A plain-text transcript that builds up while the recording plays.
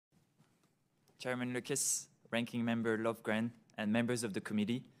Chairman Lucas, Ranking Member Lovgren, and members of the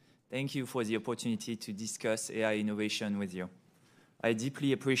committee, thank you for the opportunity to discuss AI innovation with you. I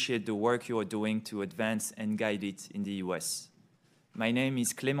deeply appreciate the work you are doing to advance and guide it in the US. My name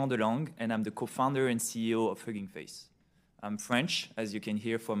is Clement Delangue, and I'm the co-founder and CEO of Hugging Face. I'm French, as you can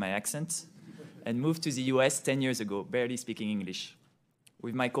hear from my accent, and moved to the US 10 years ago, barely speaking English.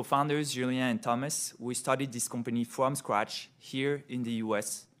 With my co-founders, Julien and Thomas, we started this company from scratch here in the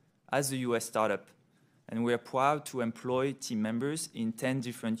US as a US startup, and we are proud to employ team members in 10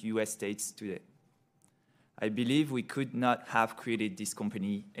 different US states today. I believe we could not have created this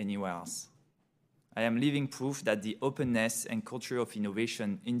company anywhere else. I am living proof that the openness and culture of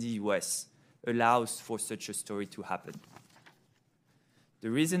innovation in the US allows for such a story to happen. The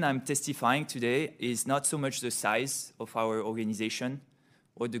reason I'm testifying today is not so much the size of our organization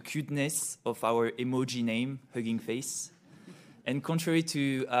or the cuteness of our emoji name, Hugging Face. And contrary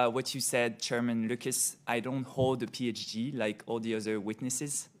to what you said, Chairman Lucas, I don't hold a PhD like all the other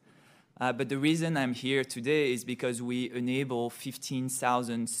witnesses. But the reason I'm here today is because we enable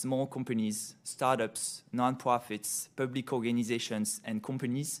 15,000 small companies, startups, nonprofits, public organizations, and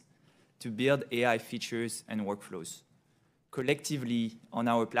companies to build AI features and workflows. Collectively, on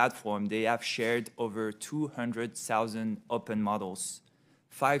our platform, they have shared over 200,000 open models,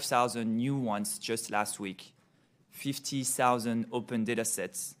 5,000 new ones just last week, 50,000 open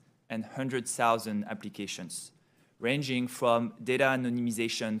datasets, and 100,000 applications, ranging from data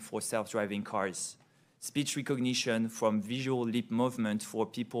anonymization for self-driving cars, speech recognition from visual lip movement for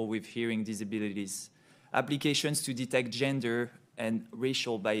people with hearing disabilities, applications to detect gender and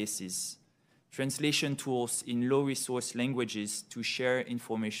racial biases, translation tools in low-resource languages to share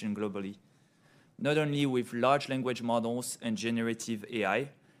information globally, not only with large language models and generative AI,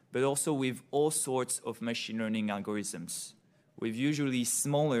 but also with all sorts of machine learning algorithms, with usually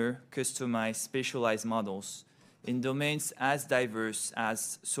smaller, customized, specialized models in domains as diverse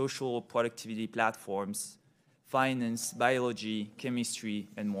as social productivity platforms, finance, biology, chemistry,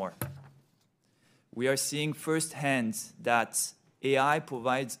 and more. We are seeing firsthand that AI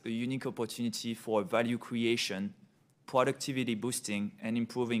provides a unique opportunity for value creation, productivity boosting, and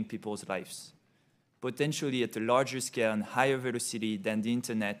improving people's lives, potentially at a larger scale and higher velocity than the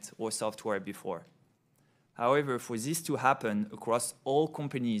internet or software before. However, for this to happen across all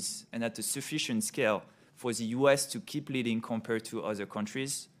companies and at a sufficient scale for the US to keep leading compared to other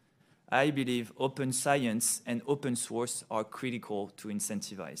countries, I believe open science and open source are critical to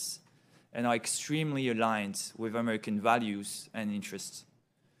incentivize and are extremely aligned with American values and interests.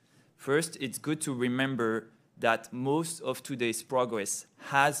 First, it's good to remember that most of today's progress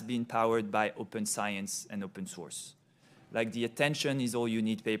has been powered by open science and open source, like the Attention is All You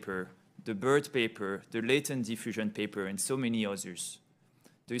Need paper, the BERT paper, the latent diffusion paper, and so many others.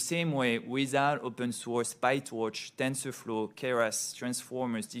 The same way, without open source, PyTorch, TensorFlow, Keras,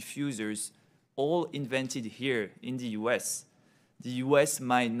 transformers, diffusers, all invented here in the US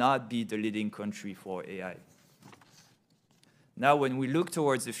might not be the leading country for AI. Now, when we look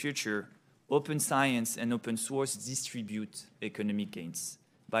towards the future, open science and open source distribute economic gains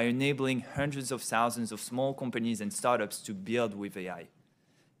by enabling hundreds of thousands of small companies and startups to build with AI.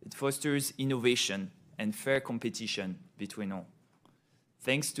 It fosters innovation and fair competition between all.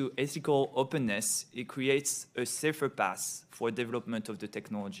 Thanks to ethical openness, it creates a safer path for development of the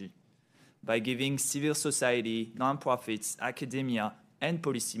technology by giving civil society, nonprofits, academia, and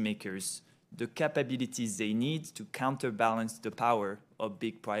policymakers the capabilities they need to counterbalance the power of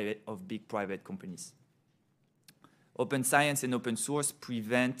big private companies. Open science and open source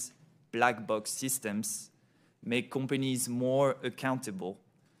prevent black box systems, make companies more accountable,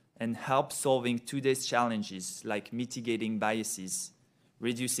 and help solving today's challenges like mitigating biases,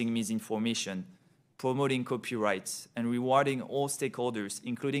 reducing misinformation, promoting copyright, and rewarding all stakeholders,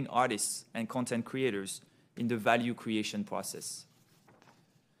 including artists and content creators, in the value creation process.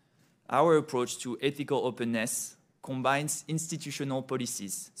 Our approach to ethical openness combines institutional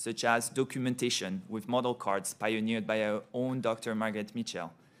policies, such as documentation with model cards pioneered by our own Dr. Margaret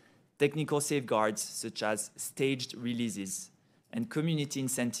Mitchell, technical safeguards, such as staged releases, and community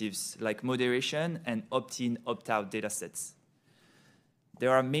incentives like moderation and opt-in, opt-out datasets.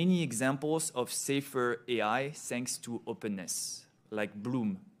 There are many examples of safer AI thanks to openness, like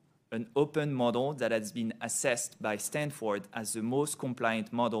Bloom, an open model that has been assessed by Stanford as the most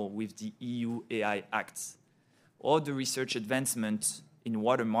compliant model with the EU AI Act, or the research advancement in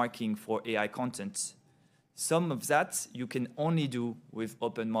watermarking for AI content. Some of that you can only do with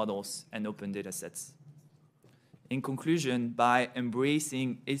open models and open datasets. In conclusion, by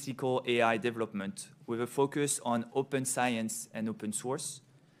embracing ethical AI development with a focus on open science and open source,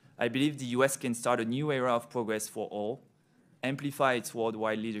 I believe the US can start a new era of progress for all, amplify its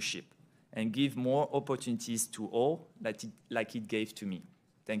worldwide leadership, and give more opportunities to all like it gave to me.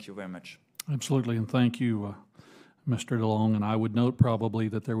 Thank you very much. Absolutely, and thank you, Mr. Delangue. And I would note probably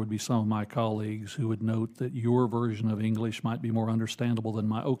that there would be some of my colleagues who would note that your version of English might be more understandable than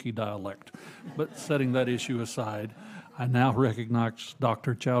my Oki dialect. But setting that issue aside, I now recognize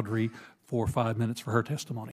Dr. Chowdhury for 5 minutes for her testimony.